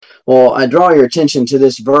Well, I draw your attention to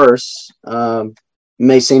this verse. It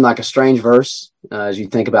may seem like a strange verse as you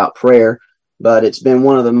think about prayer, but it's been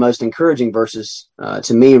one of the most encouraging verses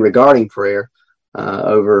to me regarding prayer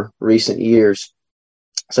over recent years.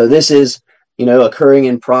 So this is, occurring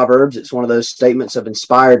in Proverbs. It's one of those statements of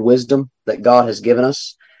inspired wisdom that God has given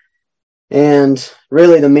us. And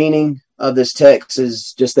really the meaning of this text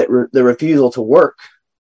is just that the refusal to work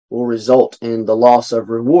will result in the loss of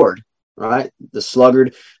reward, right? The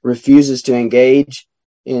sluggard refuses to engage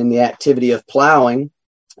in the activity of plowing,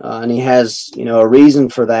 and he has, a reason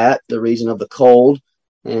for that, the reason of the cold,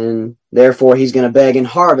 and therefore he's going to beg and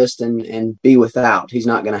harvest and be without. He's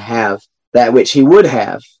not going to have that which he would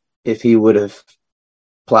have if he would have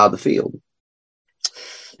plowed the field.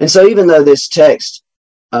 And so even though this text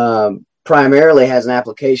primarily has an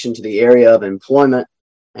application to the area of employment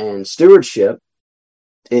and stewardship,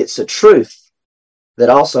 it's a truth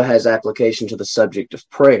that also has application to the subject of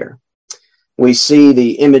prayer. We see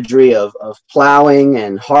the imagery of plowing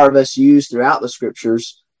and harvest used throughout the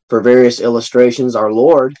scriptures for various illustrations. Our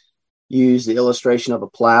Lord used the illustration of a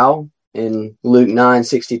plow in Luke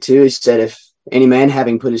 9:62. He said, if any man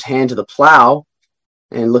having put his hand to the plow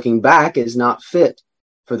and looking back is not fit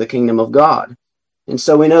for the kingdom of God. And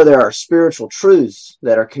so we know there are spiritual truths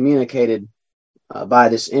that are communicated by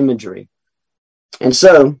this imagery. And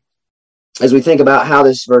so, as we think about how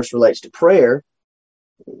this verse relates to prayer,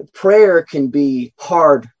 prayer can be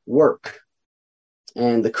hard work.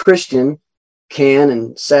 And the Christian can,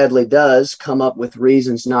 and sadly does, come up with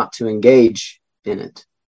reasons not to engage in it.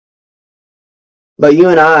 But you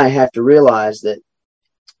and I have to realize that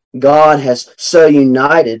God has so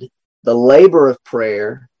united the labor of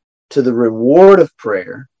prayer to the reward of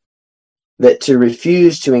prayer that to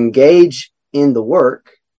refuse to engage in the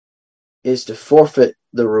work is to forfeit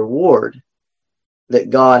the reward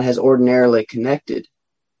that God has ordinarily connected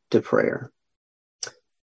to prayer.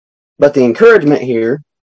 But the encouragement here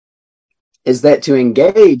is that to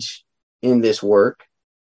engage in this work,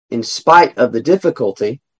 in spite of the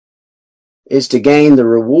difficulty, is to gain the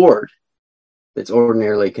reward that's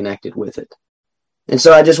ordinarily connected with it. And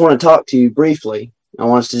so I just want to talk to you briefly. I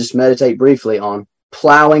want us to just meditate briefly on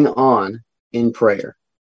plowing on in prayer.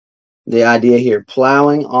 The idea here,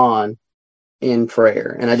 plowing on in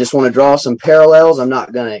prayer. And I just want to draw some parallels. I'm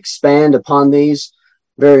not going to expand upon these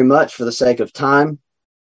very much for the sake of time,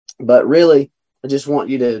 but really, I just want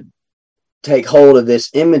you to take hold of this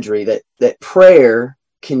imagery that prayer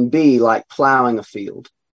can be like plowing a field.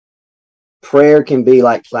 Prayer can be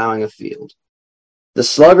like plowing a field. The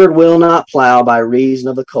sluggard will not plow by reason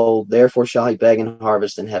of the cold, therefore shall he beg and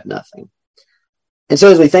harvest and have nothing. And so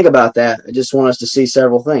as we think about that, I just want us to see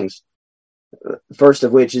several things. First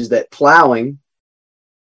of which is that plowing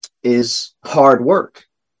is hard work.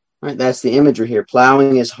 Right? That's the imagery here.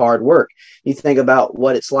 Plowing is hard work. You think about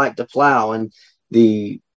what it's like to plow, and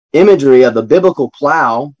the imagery of the biblical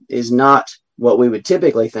plow is not what we would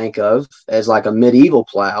typically think of as like a medieval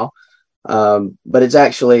plow, but it's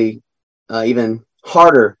actually even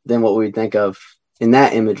harder than what we'd think of in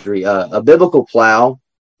that imagery. A biblical plow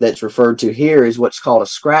that's referred to here is what's called a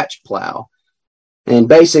scratch plow. And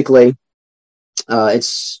basically,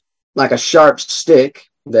 it's like a sharp stick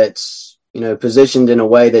that's, positioned in a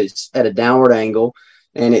way that's at a downward angle,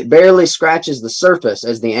 and it barely scratches the surface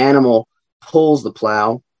as the animal pulls the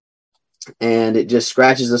plow, and it just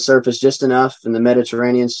scratches the surface just enough in the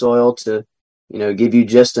Mediterranean soil to, give you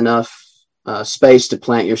just enough space to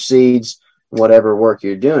plant your seeds, whatever work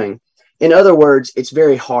you're doing. In other words, it's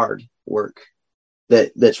very hard work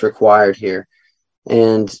that's required here.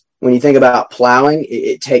 And when you think about plowing,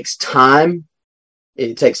 it takes time.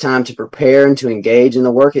 It takes time to prepare and to engage in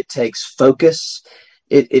the work. It takes focus.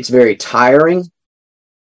 It's very tiring,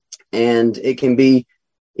 and it can be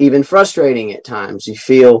even frustrating at times. You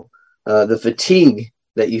feel the fatigue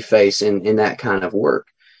that you face in that kind of work.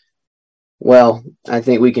 Well, I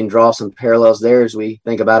think we can draw some parallels there as we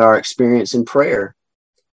think about our experience in prayer.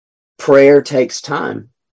 Prayer takes time.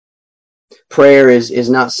 Prayer is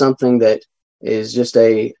not something that is just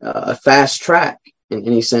a fast track in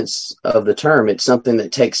any sense of the term. It's something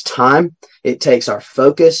that takes time. It takes our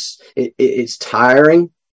focus. It's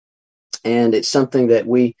tiring. And it's something that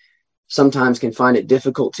we sometimes can find it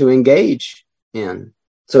difficult to engage in.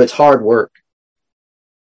 So it's hard work.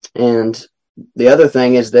 And the other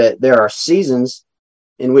thing is that there are seasons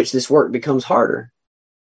in which this work becomes harder.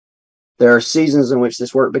 There are seasons in which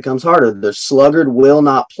this work becomes harder. The sluggard will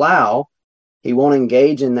not plow. He won't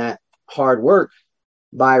engage in that hard work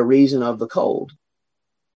by reason of the cold.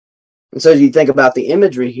 And so as you think about the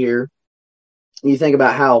imagery here, you think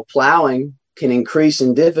about how plowing can increase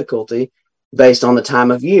in difficulty based on the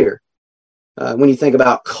time of year. When you think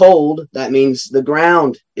about cold, that means the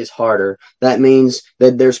ground is harder. That means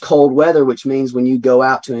that there's cold weather, which means when you go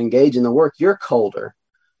out to engage in the work, you're colder.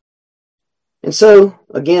 And so,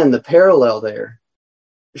 again, the parallel there.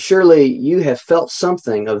 Surely you have felt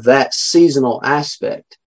something of that seasonal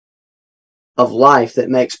aspect of life that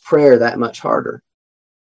makes prayer that much harder.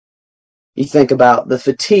 You think about the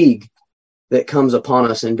fatigue that comes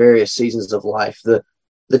upon us in various seasons of life, the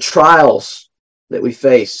trials that we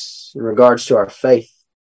face in regards to our faith,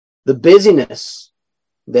 the busyness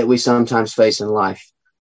that we sometimes face in life,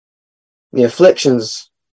 the afflictions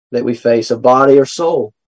that we face of body or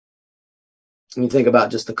soul. And you think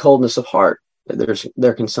about just the coldness of heart that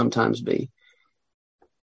there can sometimes be.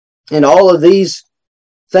 And all of these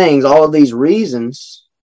things, all of these reasons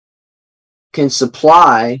can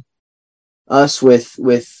supply us with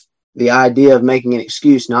the idea of making an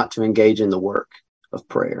excuse not to engage in the work of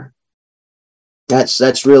prayer.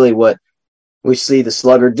 That's really what we see the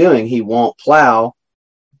sluggard doing. He won't plow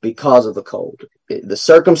because of the cold. The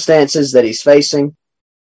circumstances that he's facing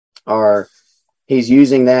he's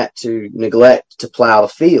using that to neglect to plow the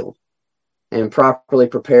field and properly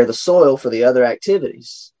prepare the soil for the other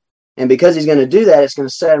activities. And because he's going to do that, it's going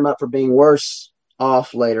to set him up for being worse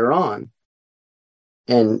off later on.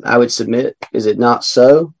 And I would submit, is it not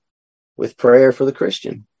so with prayer for the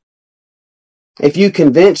Christian? If you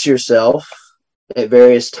convince yourself at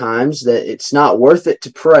various times that it's not worth it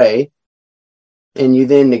to pray, and you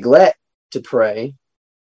then neglect to pray,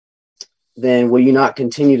 then will you not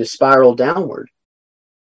continue to spiral downward?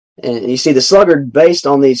 And you see, the sluggard, based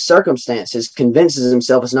on these circumstances, convinces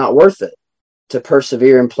himself it's not worth it to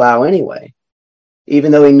persevere and plow anyway,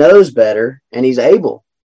 even though he knows better and he's able.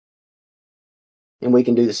 And we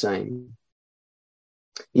can do the same.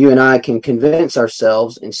 You and I can convince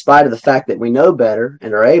ourselves, in spite of the fact that we know better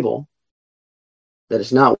and are able, that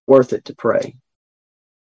it's not worth it to pray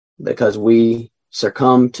because we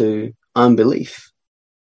succumb to unbelief.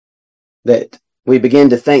 That we begin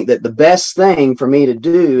to think that the best thing for me to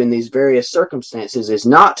do in these various circumstances is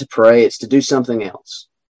not to pray, it's to do something else.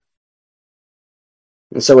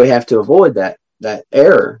 And so we have to avoid that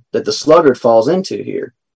error that the sluggard falls into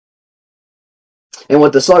here. And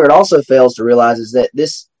what the sluggard also fails to realize is that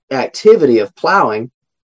this activity of plowing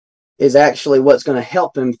is actually what's going to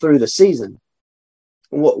help him through the season.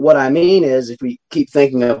 What I mean is, if we keep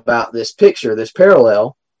thinking about this picture, this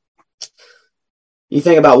parallel, you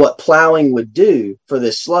think about what plowing would do for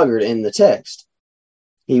this sluggard in the text.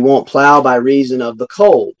 He won't plow by reason of the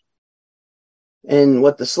cold. And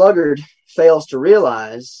what the sluggard fails to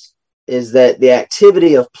realize is that the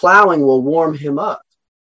activity of plowing will warm him up.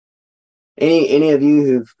 Any of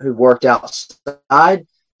you who've worked outside,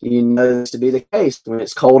 you know this to be the case. When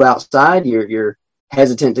it's cold outside, you're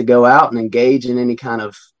hesitant to go out and engage in any kind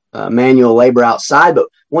of manual labor outside. But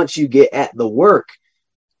once you get at the work,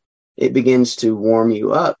 it begins to warm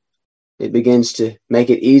you up. It begins to make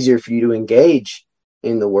it easier for you to engage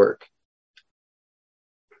in the work.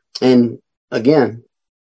 And again,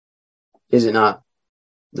 is it not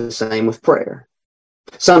the same with prayer?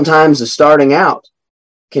 Sometimes the starting out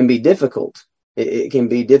can be difficult. It can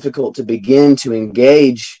be difficult to begin to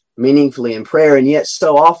engage meaningfully in prayer. And yet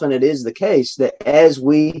so often it is the case that as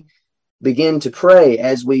we begin to pray,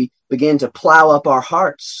 as we begin to plow up our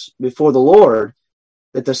hearts before the Lord,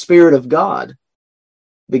 that the Spirit of God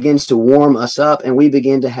begins to warm us up and we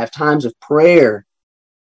begin to have times of prayer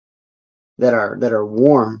that are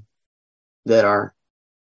warm, that are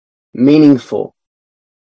meaningful.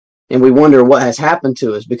 And we wonder what has happened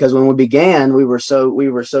to us, because when we began, we were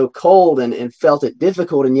so cold and felt it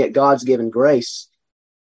difficult, and yet God's given grace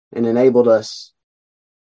and enabled us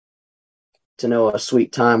to know a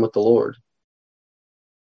sweet time with the Lord.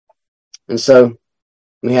 And so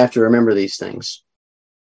we have to remember these things.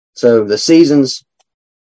 So the seasons,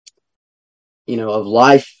 of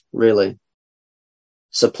life really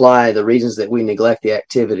supply the reasons that we neglect the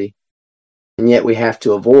activity. And yet we have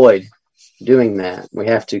to avoid doing that. We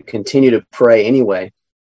have to continue to pray anyway.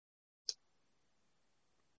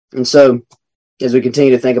 And so as we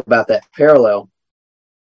continue to think about that parallel,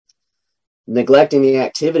 neglecting the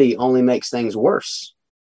activity only makes things worse.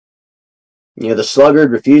 The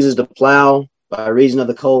sluggard refuses to plow by reason of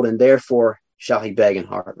the cold, and therefore shall he beg in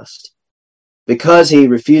harvest. Because he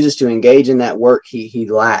refuses to engage in that work, he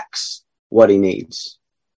lacks what he needs.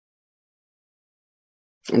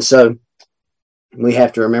 And so we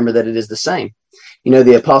have to remember that it is the same.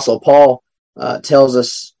 The Apostle Paul tells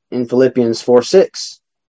us in Philippians 4:6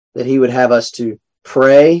 that he would have us to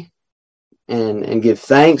pray and give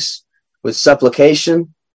thanks with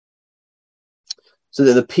supplication so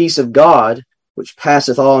that the peace of God, which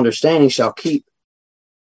passeth all understanding, shall keep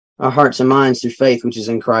our hearts and minds through faith, which is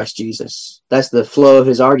in Christ Jesus. That's the flow of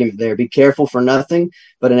his argument there. Be careful for nothing,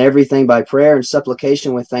 but in everything by prayer and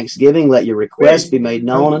supplication with thanksgiving, let your requests be made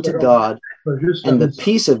known unto God, and the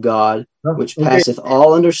peace of God, which passeth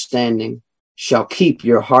all understanding, shall keep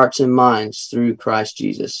your hearts and minds through Christ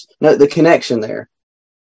Jesus. Note the connection there.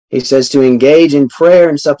 He says to engage in prayer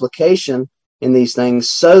and supplication in these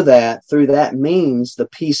things, so that through that means the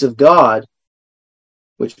peace of God,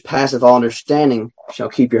 which passeth all understanding, shall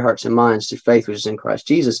keep your hearts and minds through faith which is in Christ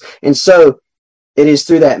Jesus. And so it is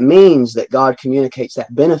through that means that God communicates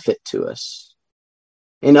that benefit to us.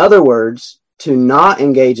 In other words, to not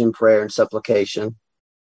engage in prayer and supplication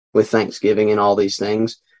with thanksgiving and all these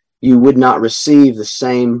things, you would not receive the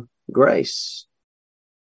same grace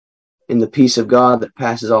in the peace of God that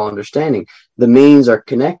passes all understanding. The means are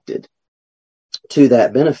connected to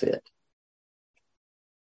that benefit.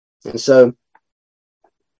 And so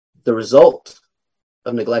the result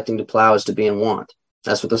of neglecting to plow is to be in want.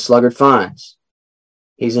 That's what the sluggard finds.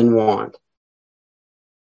 He's in want.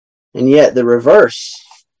 And yet the reverse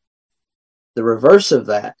of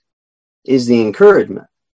that is the encouragement.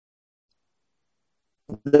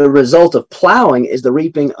 The result of plowing is the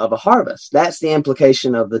reaping of a harvest. That's the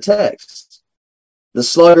implication of the text. The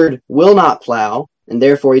sluggard will not plow, and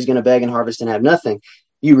therefore he's going to beg and harvest and have nothing.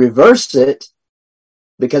 You reverse it,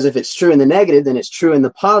 because if it's true in the negative, then it's true in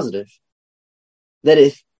the positive. That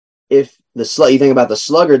if you think about the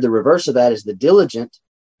sluggard, the reverse of that is the diligent,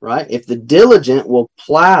 right? If the diligent will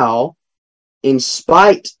plow in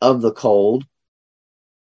spite of the cold,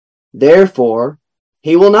 therefore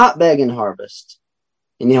he will not beg and harvest,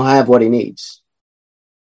 and he'll have what he needs.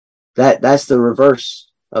 That's the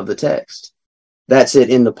reverse of the text. That's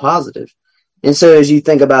it in the positive. And so as you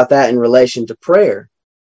think about that in relation to prayer,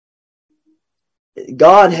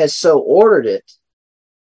 God has so ordered it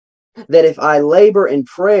that if I labor in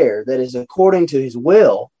prayer that is according to his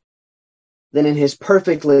will, then in his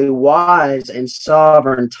perfectly wise and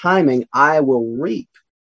sovereign timing, I will reap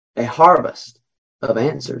a harvest of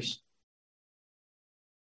answers.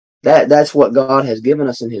 That's what God has given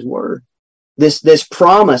us in his word. This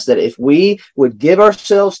promise that if we would give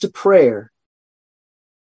ourselves to prayer,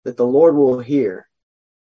 that the Lord will hear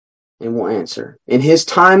and will answer in his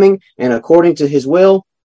timing and according to his will.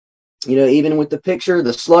 Even with the picture,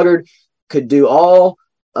 the sluggard could do all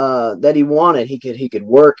that he wanted. He could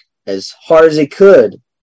work as hard as he could.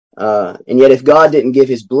 And yet if God didn't give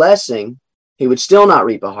his blessing, he would still not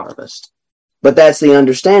reap a harvest. But that's the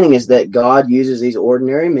understanding, is that God uses these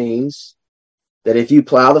ordinary means, that if you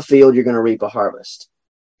plow the field, you're going to reap a harvest.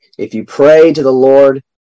 If you pray to the Lord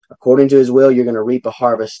according to his will, you're going to reap a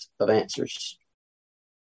harvest of answers.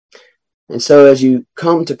 And so as you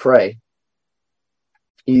come to pray,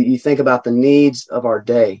 you think about the needs of our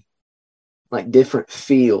day, like different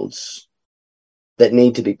fields that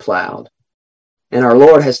need to be plowed. And our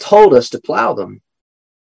Lord has told us to plow them.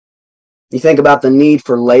 You think about the need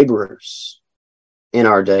for laborers in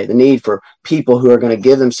our day, the need for people who are going to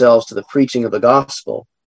give themselves to the preaching of the gospel.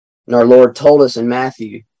 And our Lord told us in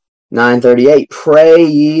Matthew 9:38, pray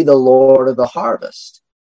ye the Lord of the harvest,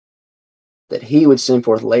 that he would send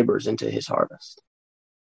forth laborers into his harvest.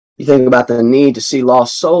 You think about the need to see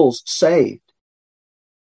lost souls saved.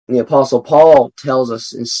 And the Apostle Paul tells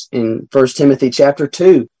us in 1 Timothy chapter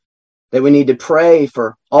 2 that we need to pray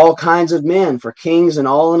for all kinds of men, for kings and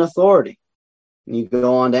all in authority. And you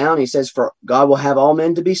go on down, he says, for God will have all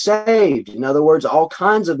men to be saved. In other words, all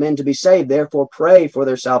kinds of men to be saved. Therefore, pray for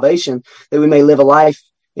their salvation, that we may live a life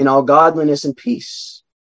in all godliness and peace.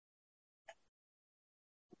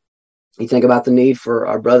 You think about the need for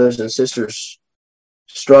our brothers and sisters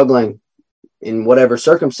struggling in whatever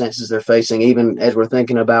circumstances they're facing, even as we're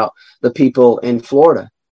thinking about the people in Florida.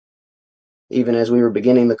 Even as we were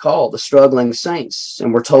beginning the call, the struggling saints.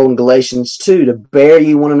 And we're told in Galatians 2 to bear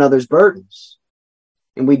ye one another's burdens.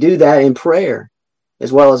 And we do that in prayer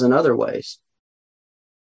as well as in other ways.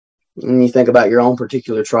 And you think about your own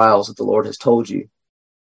particular trials that the Lord has told you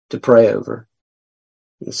to pray over.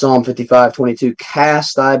 In Psalm 55:22,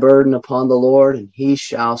 cast thy burden upon the Lord, and he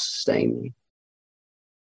shall sustain thee.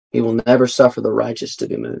 He will never suffer the righteous to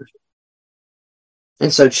be moved.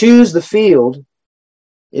 And so choose the field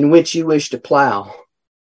in which you wish to plow.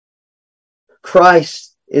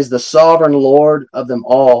 Christ is the sovereign Lord of them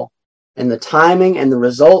all, and the timing and the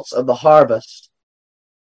results of the harvest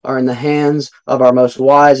are in the hands of our most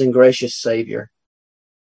wise and gracious Savior.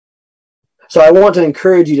 So I want to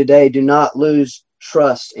encourage you today, do not lose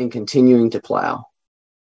trust in continuing to plow.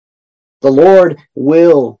 The Lord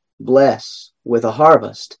will bless with a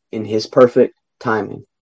harvest in his perfect timing.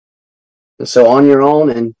 And so on your own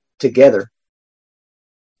and together,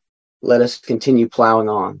 let us continue plowing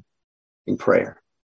on in prayer.